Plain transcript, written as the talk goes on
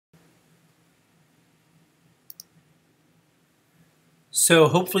So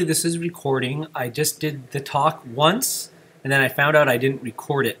hopefully this is recording. I just did the talk once and then I found out I didn't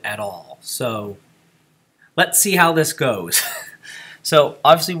record it at all. So let's see how this goes. So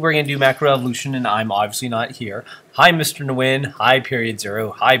obviously we're going to do macroevolution and I'm obviously not here. Hi Mr. Nguyen, hi period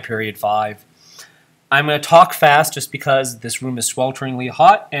 0, hi period 5. I'm going to talk fast just because this room is swelteringly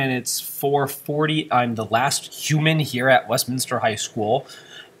hot and it's 4:40. I'm the last human here at Westminster High School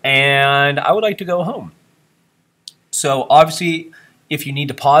and I would like to go home. So obviously if you need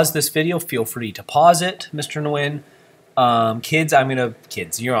to pause this video, feel free to pause it, Mr. Nguyen.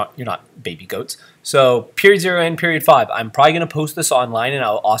 Kids, you're not baby goats. So period 0 and period 5, I'm probably going to post this online and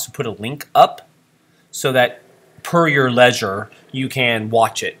I'll also put a link up so that per your leisure you can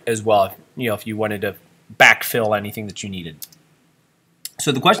watch it as well, if you wanted to backfill anything that you needed.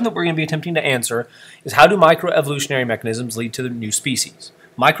 So the question that we're going to be attempting to answer is, how do microevolutionary mechanisms lead to the new species?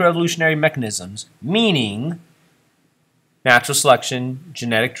 Microevolutionary mechanisms meaning natural selection,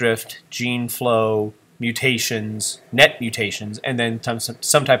 genetic drift, gene flow, mutations, net mutations, and then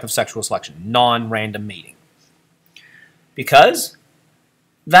some type of sexual selection, non-random mating. Because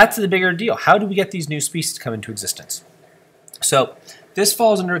that's the bigger deal. How do we get these new species to come into existence? So this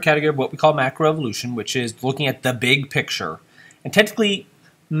falls under a category of what we call macroevolution, which is looking at the big picture. And technically,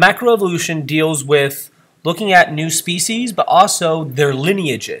 macroevolution deals with looking at new species, but also their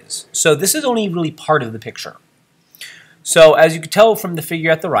lineages. So this is only really part of the picture. So as you can tell from the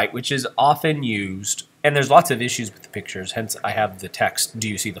figure at the right, which is often used, and there's lots of issues with the pictures, hence I have the text, do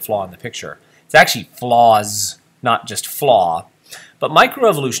you see the flaw in the picture? It's actually flaws, not just flaw. But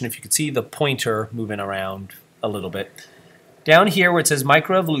microevolution, if you could see the pointer moving around a little bit, down here where it says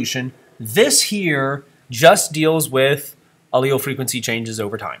microevolution, this here just deals with allele frequency changes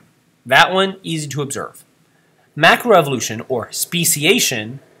over time. That one, easy to observe. Macroevolution, or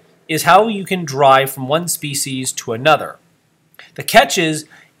speciation, is how you can drive from one species to another. The catch is,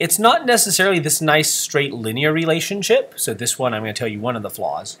 it's not necessarily this nice straight linear relationship. So this one, I'm going to tell you one of the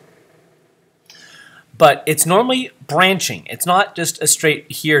flaws. But it's normally branching. It's not just a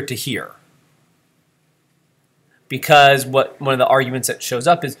straight here to here. Because one of the arguments that shows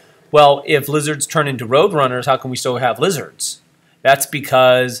up is, well, if lizards turn into roadrunners, how can we still have lizards? That's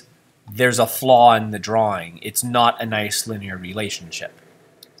because there's a flaw in the drawing. It's not a nice linear relationship.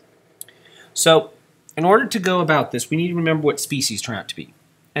 So in order to go about this, we need to remember what species turn out to be.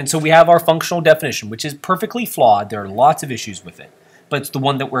 And so we have our functional definition, which is perfectly flawed. There are lots of issues with it, but it's the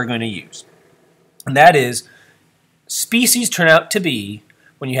one that we're going to use. And that is, species turn out to be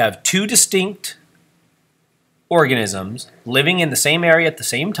when you have two distinct organisms living in the same area at the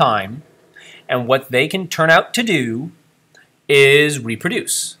same time, and what they can turn out to do is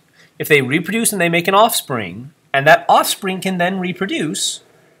reproduce. If they reproduce and they make an offspring, and that offspring can then reproduce,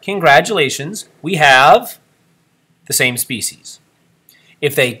 congratulations, we have the same species.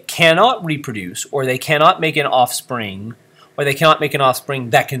 If they cannot reproduce, or they cannot make an offspring, or they cannot make an offspring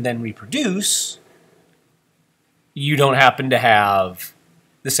that can then reproduce, you don't happen to have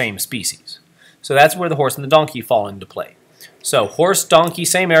the same species. So that's where the horse and the donkey fall into play. So horse, donkey,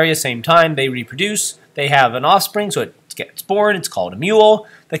 same area, same time, they reproduce, they have an offspring, so it gets born, it's called a mule.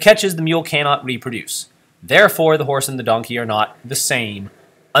 The catch is the mule cannot reproduce. Therefore, the horse and the donkey are not the same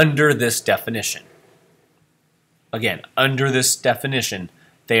under this definition. Again, under this definition,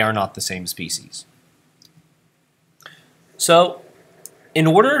 they are not the same species. So, in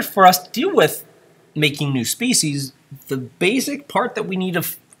order for us to deal with making new species, the basic part that we need to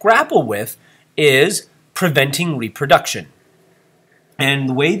grapple with is preventing reproduction. And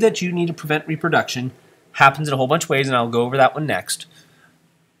the way that you need to prevent reproduction happens in a whole bunch of ways, and I'll go over that one next.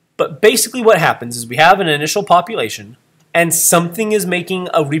 But basically what happens is we have an initial population, and something is making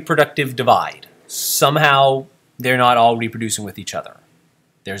a reproductive divide. Somehow they're not all reproducing with each other.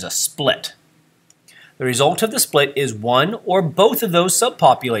 There's a split. The result of the split is one or both of those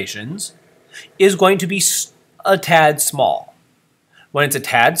subpopulations is going to be a tad small. When it's a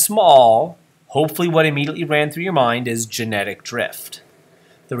tad small, hopefully what immediately ran through your mind is genetic drift.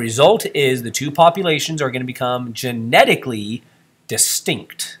 The result is the two populations are going to become genetically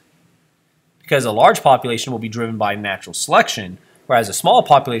distinct, because a large population will be driven by natural selection, whereas a small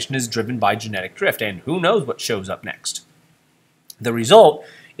population is driven by genetic drift, and who knows what shows up next. The result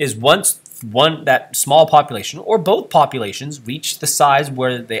is once that small population, or both populations, reach the size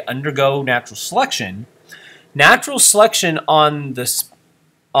where they undergo natural selection on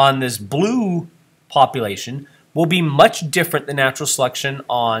this blue population will be much different than natural selection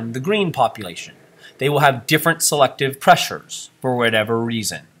on the green population. They will have different selective pressures for whatever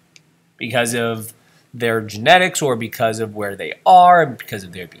reason, because of their genetics or because of where they are, because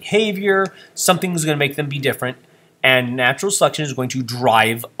of their behavior. Something's going to make them be different, And natural selection is going to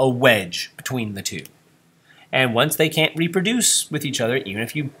drive a wedge between the two. And once they can't reproduce with each other, even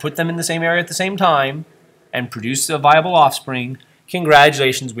if you put them in the same area at the same time and produce a viable offspring,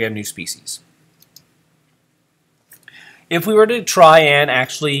 congratulations, we have new species. If we were to try and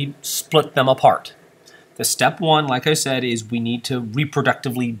actually split them apart, the step one, like I said, is we need to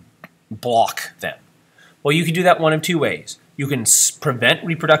reproductively block them. Well, you can do that one of two ways. You can prevent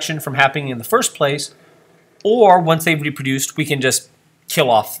reproduction from happening in the first place, or once they've reproduced, we can just kill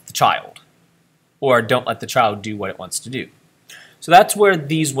off the child, or don't let the child do what it wants to do. So that's where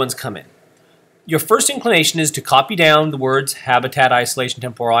these ones come in. Your first inclination is to copy down the words habitat isolation,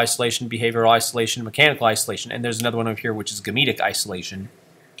 temporal isolation, behavioral isolation, mechanical isolation, and there's another one over here which is gametic isolation,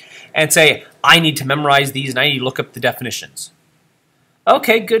 and say, I need to memorize these and I need to look up the definitions.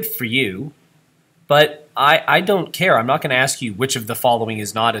 Okay, good for you, but I don't care. I'm not going to ask you which of the following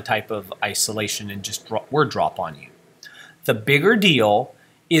is not a type of isolation and just word drop on you. The bigger deal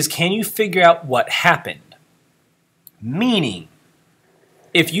is, can you figure out what happened? Meaning,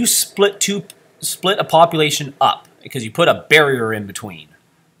 if you split a population up because you put a barrier in between,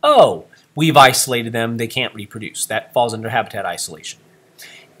 oh, we've isolated them, they can't reproduce. That falls under habitat isolation.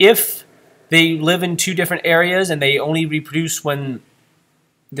 If they live in two different areas and they only reproduce when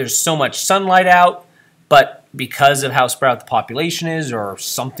there's so much sunlight out, but because of how spread out the population is or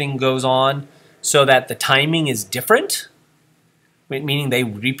something goes on so that the timing is different, meaning they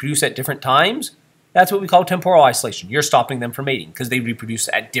reproduce at different times, that's what we call temporal isolation. You're stopping them from mating because they reproduce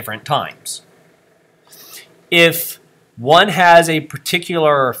at different times. If one has a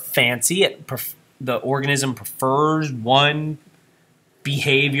particular fancy, the organism prefers one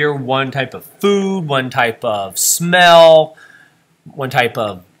behavior, one type of food, one type of smell, one type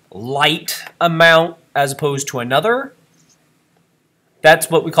of light amount as opposed to another, that's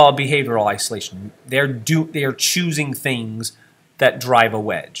what we call behavioral isolation. They're choosing things that drive a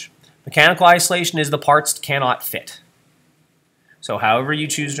wedge. Mechanical isolation is the parts cannot fit. So however you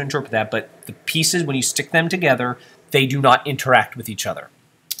choose to interpret that, but the pieces, when you stick them together, they do not interact with each other.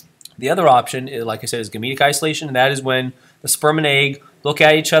 The other option, like I said, is gametic isolation, and that is when the sperm and egg look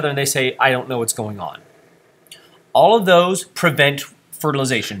at each other and they say, I don't know what's going on. All of those prevent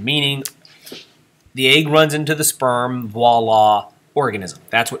fertilization, meaning the egg runs into the sperm, voila, organism.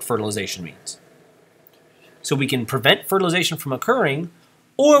 That's what fertilization means. So we can prevent fertilization from occurring,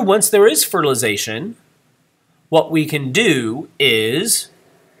 or once there is fertilization, what we can do is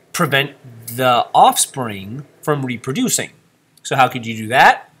prevent the offspring from reproducing. So how could you do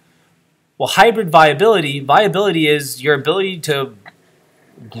that? Well, hybrid viability is your ability to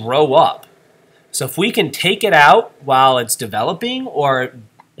grow up. So if we can take it out while it's developing or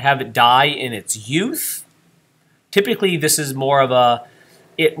have it die in its youth, typically this is more of the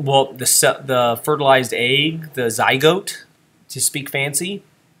fertilized egg, the zygote, to speak fancy,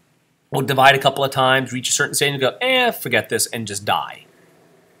 will divide a couple of times, reach a certain stage and go, forget this, and just die.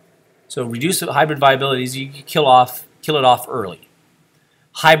 So reduced hybrid viability is you kill it off early.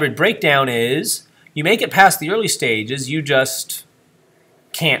 Hybrid breakdown is you make it past the early stages, you just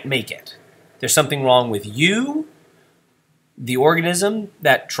can't make it. There's something wrong with you, the organism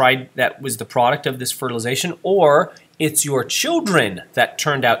that was the product of this fertilization, or it's your children that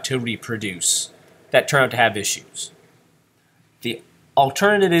turned out to reproduce, that turned out to have issues. The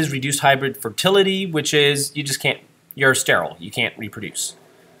alternative is reduced hybrid fertility, which is you just can't, you're sterile, you can't reproduce.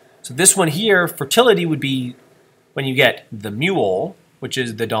 So this one here, fertility would be when you get the mule, which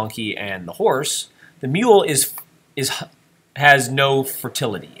is the donkey and the horse. The mule has no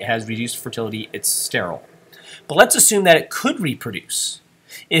fertility. It has reduced fertility. It's sterile. But let's assume that it could reproduce.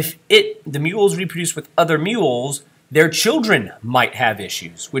 If the mules reproduce with other mules, their children might have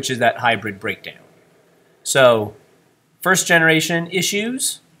issues, which is that hybrid breakdown. So first generation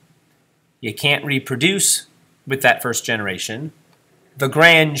issues, you can't reproduce with that first generation. The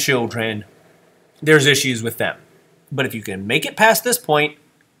grandchildren, there's issues with them. But if you can make it past this point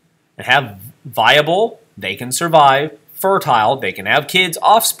and have viable, they can survive, fertile, they can have kids,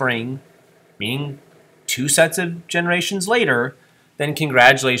 offspring, meaning 2 sets of generations later, then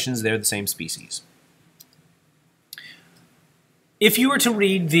congratulations, they're the same species. If you were to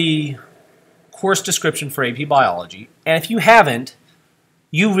read the course description for AP Biology, and if you haven't,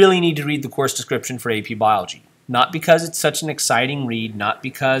 you really need to read the course description for AP Biology. Not because it's such an exciting read, not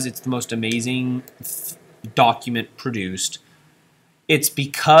because it's the most amazing document produced. It's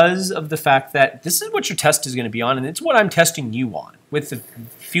because of the fact that this is what your test is going to be on, and it's what I'm testing you on, with a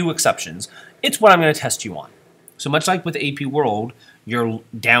few exceptions. It's what I'm going to test you on. So much like with AP World, you're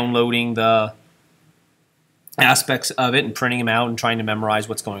downloading the aspects of it and printing them out and trying to memorize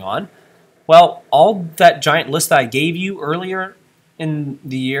what's going on. Well, all that giant list that I gave you earlier in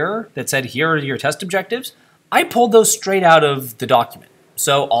the year that said here are your test objectives, I pulled those straight out of the document.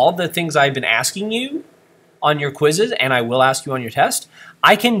 So all the things I've been asking you on your quizzes, and I will ask you on your test,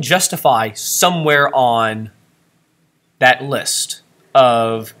 I can justify somewhere on that list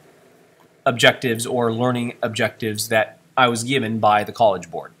of objectives or learning objectives that I was given by the College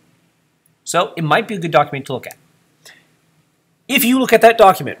Board. So it might be a good document to look at. If you look at that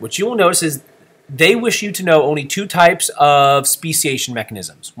document, what you will notice is they wish you to know only two types of speciation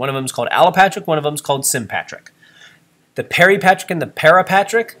mechanisms. One of them is called allopatric, one of them is called sympatric. The peripatric and the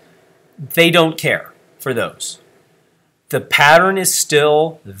parapatric, they don't care for those. The pattern is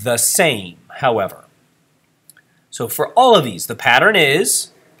still the same, however. So for all of these, the pattern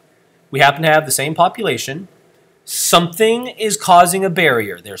is we happen to have the same population. Something is causing a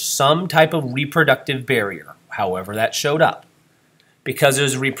barrier. There's some type of reproductive barrier, however that showed up. Because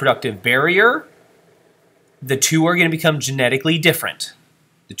there's a reproductive barrier, the two are going to become genetically different.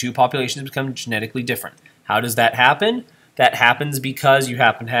 The two populations become genetically different. How does that happen? That happens because you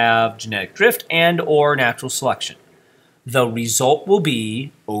happen to have genetic drift and or natural selection. The result will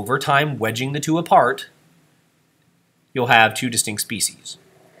be, over time, wedging the two apart, you'll have two distinct species.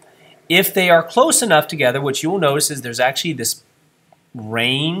 If they are close enough together, what you will notice is there's actually this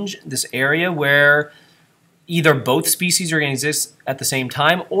range, this area where either both species are going to exist at the same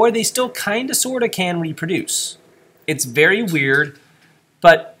time or they still kind of sort of can reproduce. It's very weird,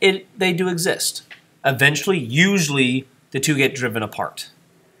 but they do exist. Eventually, usually, the two get driven apart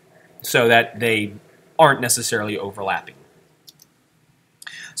so that they aren't necessarily overlapping.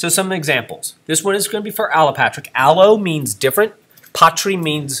 So some examples. This one is going to be for allopatric. Allo means different. Patri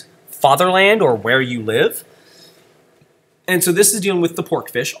means fatherland or where you live. And so this is dealing with the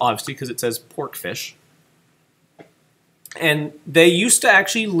porkfish, obviously, because it says porkfish. And they used to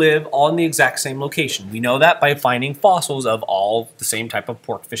actually live on the exact same location. We know that by finding fossils of all the same type of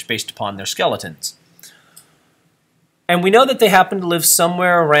porkfish based upon their skeletons. And we know that they happen to live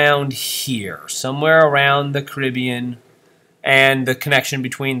somewhere around here, somewhere around the Caribbean and the connection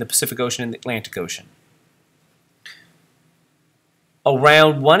between the Pacific Ocean and the Atlantic Ocean.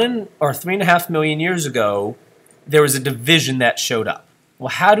 Around 1 or 3.5 million years ago, there was a division that showed up. Well,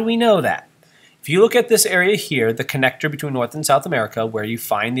 how do we know that? If you look at this area here, the connector between North and South America, where you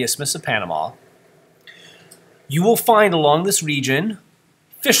find the Isthmus of Panama, you will find along this region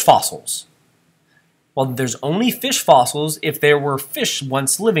fish fossils. Well, there's only fish fossils if there were fish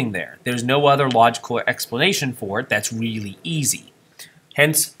once living there. There's no other logical explanation for it. That's really easy.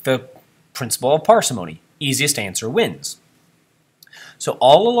 Hence the principle of parsimony. Easiest answer wins. So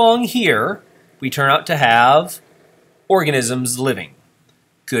all along here, we turn out to have organisms living.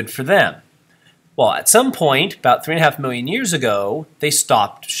 Good for them. Well, at some point, about 3.5 million years ago, they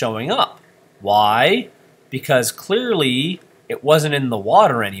stopped showing up. Why? Because clearly it wasn't in the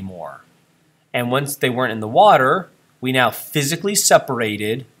water anymore. And once they weren't in the water, we now physically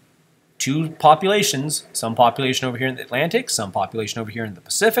separated two populations, some population over here in the Atlantic, some population over here in the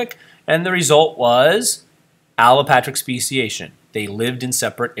Pacific, and the result was allopatric speciation. They lived in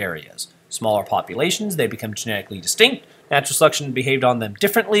separate areas. Smaller populations, they become genetically distinct. Natural selection behaved on them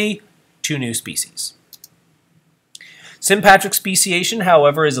differently. Two new species. Sympatric speciation,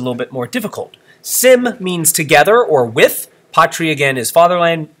 however, is a little bit more difficult. Sim means together or with. Patri, again, is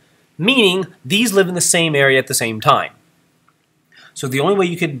fatherland, meaning these live in the same area at the same time. So the only way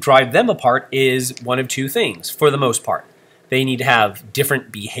you could drive them apart is one of two things, for the most part. They need to have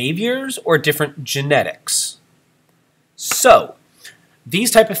different behaviors or different genetics. So,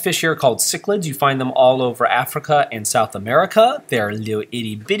 these type of fish here are called cichlids. You find them all over Africa and South America. They're little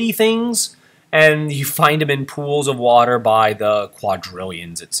itty-bitty things, and you find them in pools of water by the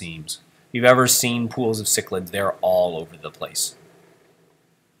quadrillions, it seems. If you've ever seen pools of cichlids, they're all over the place.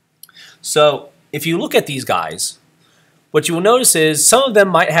 So, if you look at these guys, what you will notice is some of them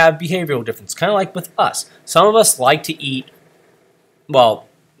might have behavioral difference, kind of like with us. Some of us like to eat, well,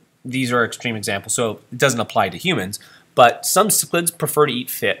 these are extreme examples, so it doesn't apply to humans, but some cichlids prefer to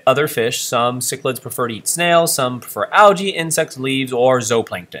eat other fish, some cichlids prefer to eat snails, some prefer algae, insects, leaves, or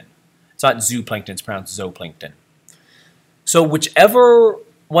zooplankton. It's not zooplankton, it's pronounced zooplankton. So whichever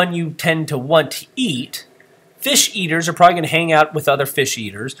one you tend to want to eat, fish eaters are probably going to hang out with other fish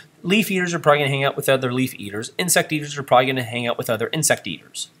eaters, leaf eaters are probably going to hang out with other leaf eaters, insect eaters are probably going to hang out with other insect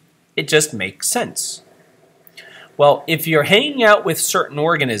eaters. It just makes sense. Well, if you're hanging out with certain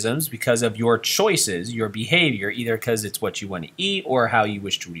organisms because of your choices, your behavior, either because it's what you want to eat or how you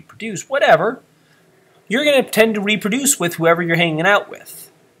wish to reproduce, whatever, you're going to tend to reproduce with whoever you're hanging out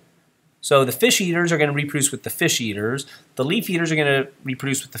with. So the fish eaters are going to reproduce with the fish eaters. The leaf eaters are going to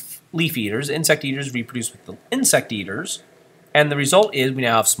reproduce with the leaf eaters. Insect eaters reproduce with the insect eaters. And the result is we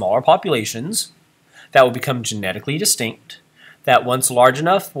now have smaller populations that will become genetically distinct, that once large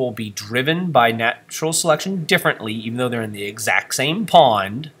enough will be driven by natural selection differently, even though they're in the exact same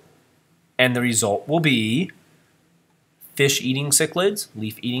pond. And the result will be fish-eating cichlids,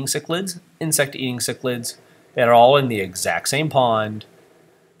 leaf-eating cichlids, insect-eating cichlids that are all in the exact same pond,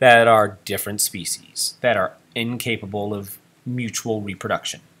 that are different species, that are incapable of mutual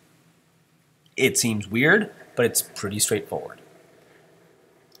reproduction. It seems weird, but it's pretty straightforward.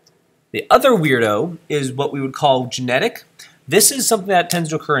 The other weirdo is what we would call genetic. This is something that tends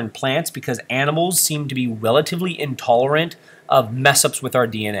to occur in plants because animals seem to be relatively intolerant of mess-ups with our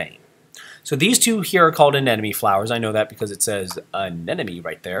DNA. So these two here are called anemone flowers. I know that because it says anemone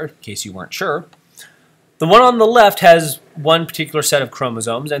right there, in case you weren't sure. The one on the left has one particular set of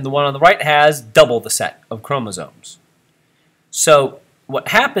chromosomes, and the one on the right has double the set of chromosomes. So what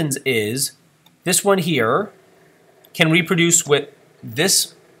happens is this one here can reproduce with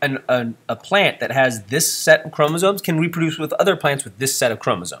this, a plant that has this set of chromosomes can reproduce with other plants with this set of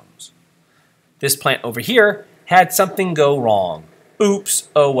chromosomes. This plant over here had something go wrong. Oops,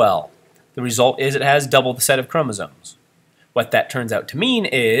 oh well. The result is it has double the set of chromosomes. What that turns out to mean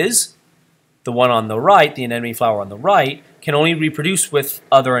is the one on the right, the anemone flower on the right, can only reproduce with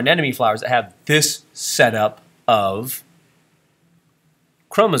other anemone flowers that have this setup of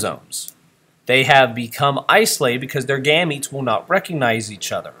chromosomes. They have become isolated because their gametes will not recognize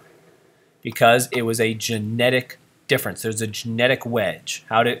each other because it was a genetic difference. There's a genetic wedge.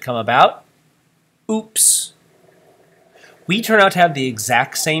 How did it come about? Oops. We turn out to have the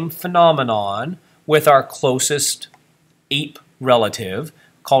exact same phenomenon with our closest ape relative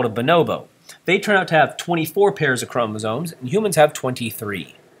called a bonobo. They turn out to have 24 pairs of chromosomes, and humans have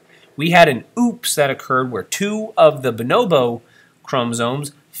 23. We had an oops that occurred where two of the bonobo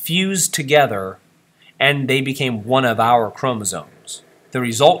chromosomes fused together, and they became one of our chromosomes. The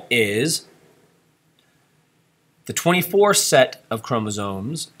result is the 24 set of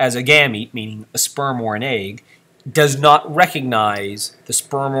chromosomes as a gamete, meaning a sperm or an egg, does not recognize the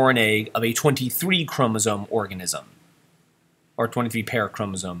sperm or an egg of a 23 chromosome organism, or 23 pair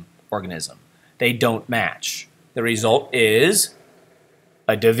chromosome organism. They don't match. The result is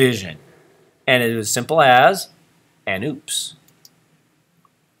a division. And it is as simple as an oops.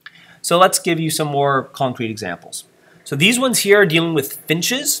 So let's give you some more concrete examples. So these ones here are dealing with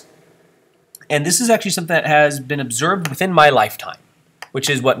finches. And this is actually something that has been observed within my lifetime, which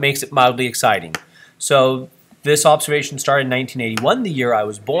is what makes it mildly exciting. So this observation started in 1981, the year I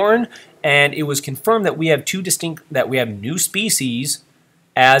was born, and it was confirmed that we have new species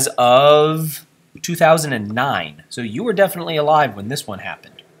as of 2009. So you were definitely alive when this one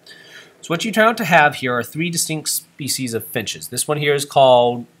happened. So what you turn out to have here are three distinct species of finches. This one here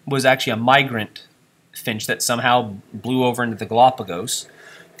was actually a migrant finch that somehow blew over into the Galapagos.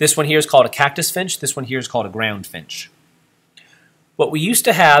 This one here is called a cactus finch. This one here is called a ground finch. What we used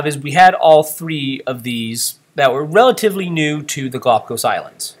to have is we had all three of these that were relatively new to the Galapagos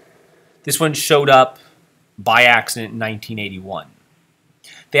Islands. This one showed up by accident in 1981.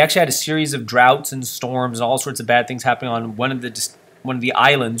 They actually had a series of droughts and storms and all sorts of bad things happening on one of the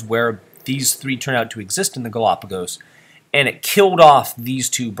islands where these three turned out to exist in the Galapagos, and it killed off these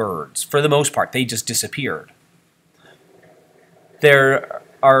two birds. For the most part, they just disappeared. There's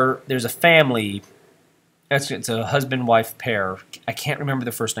a family. It's a husband-wife pair. I can't remember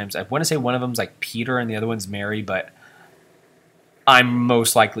the first names. I want to say one of them's like Peter and the other one's Mary, but I'm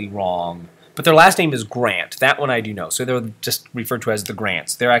most likely wrong. But their last name is Grant. That one I do know. So they're just referred to as the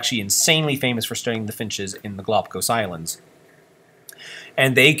Grants. They're actually insanely famous for studying the finches in the Galapagos Islands.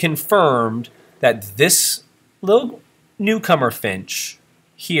 And they confirmed that this little newcomer finch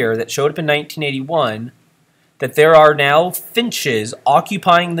here that showed up in 1981, that there are now finches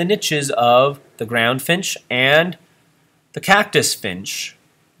occupying the niches of the ground finch and the cactus finch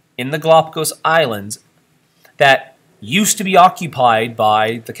in the Galapagos Islands that used to be occupied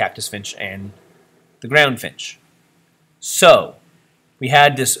by the cactus finch and the ground finch. So we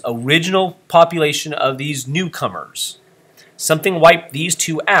had this original population of these newcomers. Something wiped these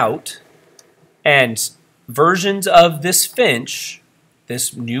two out, and versions of this finch,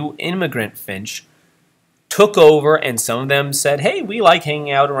 this new immigrant finch, took over, and some of them said, hey, we like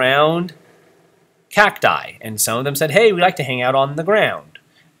hanging out around cacti, and some of them said, hey, we like to hang out on the ground.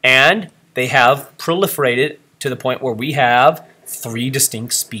 And they have proliferated to the point where we have three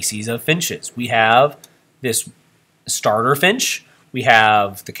distinct species of finches. We have this starter finch, we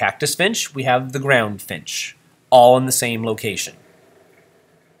have the cactus finch, we have the ground finch, all in the same location.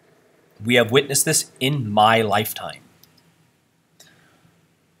 We have witnessed this in my lifetime.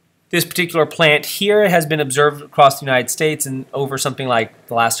 This particular plant here has been observed across the United States and over something like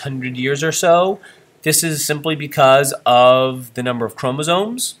the last 100 years or so. This is simply because of the number of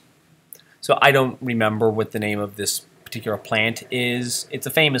chromosomes. So I don't remember what the name of this particular plant is. It's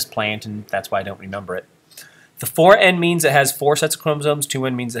a famous plant, and that's why I don't remember it. The 4N means it has 4 sets of chromosomes.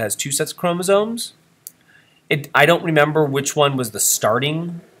 2N means it has 2 sets of chromosomes. I don't remember which one was the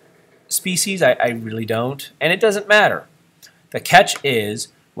starting species. I really don't. And it doesn't matter. The catch is,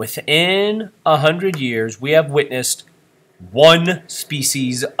 within 100 years, we have witnessed one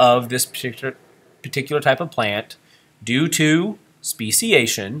species of this particular type of plant due to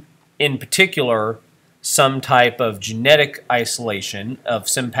speciation, in particular, some type of genetic isolation of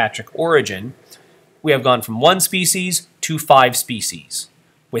sympatric origin. We have gone from 1 species to 5 species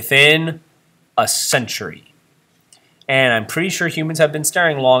within a century. And I'm pretty sure humans have been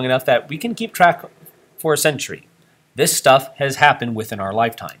staring long enough that we can keep track for a century. This stuff has happened within our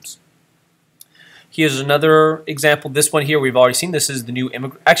lifetimes. Here's another example. This one here we've already seen. This is the new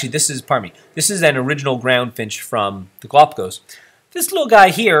this is an original ground finch from the Galapagos. This little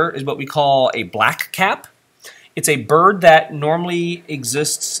guy here is what we call a black cap. It's a bird that normally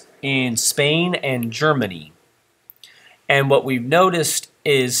exists in Spain and Germany. And what we've noticed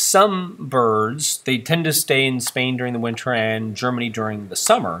is some birds, they tend to stay in Spain during the winter and Germany during the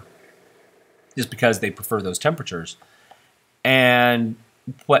summer, just because they prefer those temperatures. And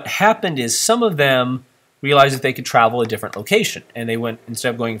what happened is some of them realized that they could travel a different location. And they went, instead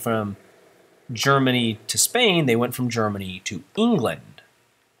of going from Germany to Spain, they went from Germany to England.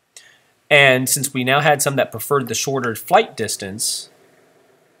 And since we now had some that preferred the shorter flight distance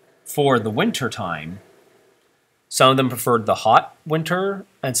for the winter time, some of them preferred the hot winter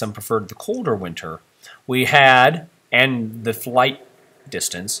and some preferred the colder winter. We had, and the flight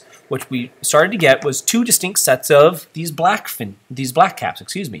distance, what we started to get was 2 distinct sets of these black caps,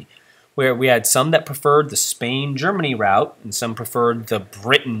 where we had some that preferred the Spain-Germany route and some preferred the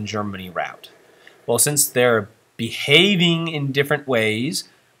Britain-Germany route. Well, since they're behaving in different ways,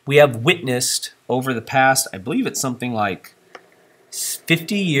 we have witnessed over the past, I believe it's something like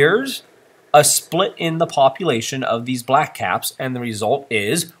 50 years, a split in the population of these blackcaps, and the result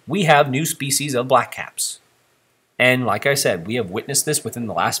is we have new species of blackcaps. And like I said, we have witnessed this within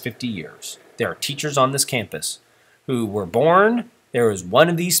the last 50 years. There are teachers on this campus who were born, there was one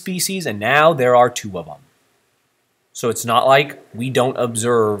of these species, and now there are 2 of them. So it's not like we don't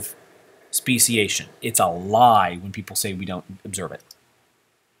observe speciation. It's a lie when people say we don't observe it.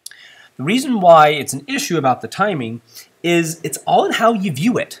 The reason why it's an issue about the timing is it's all in how you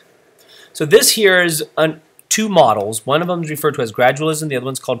view it. So this here is 2 models. One of them is referred to as gradualism. The other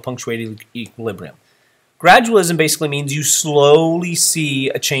one's called punctuated equilibrium. Gradualism basically means you slowly see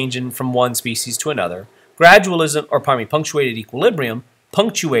a change from one species to another. Punctuated equilibrium,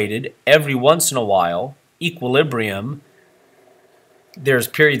 punctuated every once in a while. Equilibrium, there's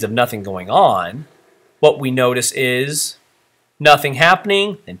periods of nothing going on. What we notice is nothing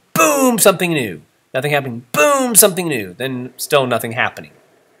happening, then boom, something new. Nothing happening, boom, something new. Then still nothing happening.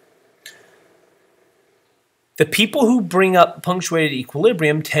 The people who bring up punctuated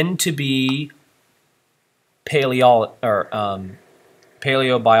equilibrium tend to be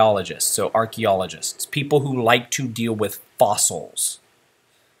paleobiologists, so archaeologists, people who like to deal with fossils,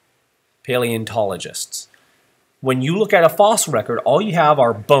 paleontologists. When you look at a fossil record, all you have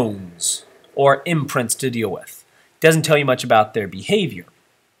are bones or imprints to deal with. It doesn't tell you much about their behavior.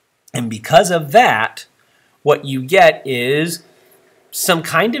 And because of that, what you get is some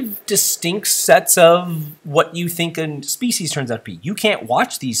kind of distinct sets of what you think a species turns out to be. You can't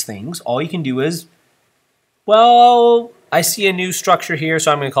watch these things. All you can do is, well, I see a new structure here,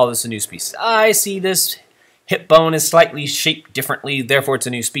 so I'm going to call this a new species. I see this hip bone is slightly shaped differently, therefore it's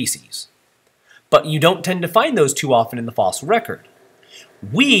a new species. But you don't tend to find those too often in the fossil record.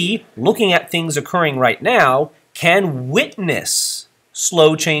 We, looking at things occurring right now, can witness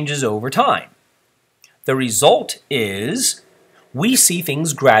slow changes over time. The result is we see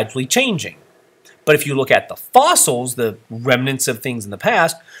things gradually changing. But if you look at the fossils, the remnants of things in the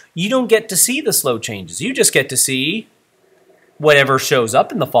past, you don't get to see the slow changes. You just get to see whatever shows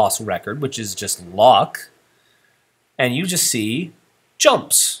up in the fossil record, which is just luck, and you just see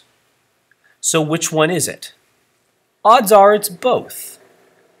jumps. So which one is it? Odds are it's both.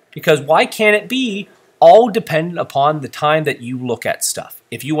 Because why can't it be all dependent upon the time that you look at stuff?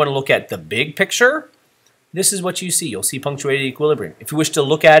 If you want to look at the big picture, this is what you see. You'll see punctuated equilibrium. If you wish to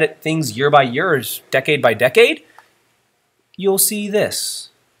look at it, things year by year or decade by decade, you'll see this.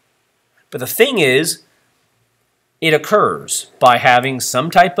 But the thing is, it occurs by having some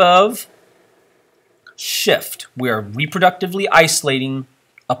type of shift. We are reproductively isolating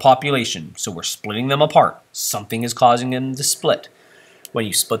a population, so we're splitting them apart. Something is causing them to split. When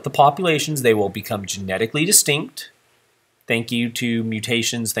you split the populations, they will become genetically distinct. Thank you to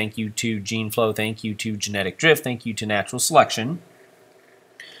mutations, thank you to gene flow, thank you to genetic drift, thank you to natural selection.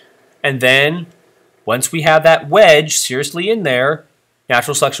 And then, once we have that wedge seriously in there,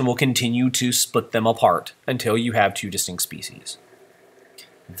 natural selection will continue to split them apart until you have two distinct species.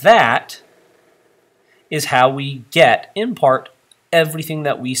 That is how we get, in part, everything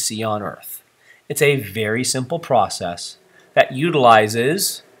that we see on Earth. It's a very simple process that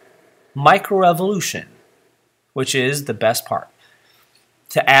utilizes microevolution, which is the best part.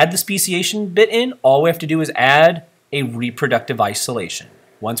 To add the speciation bit in, all we have to do is add a reproductive isolation.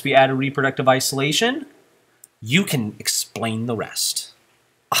 Once we add a reproductive isolation, you can explain the rest.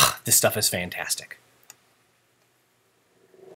 This stuff is fantastic.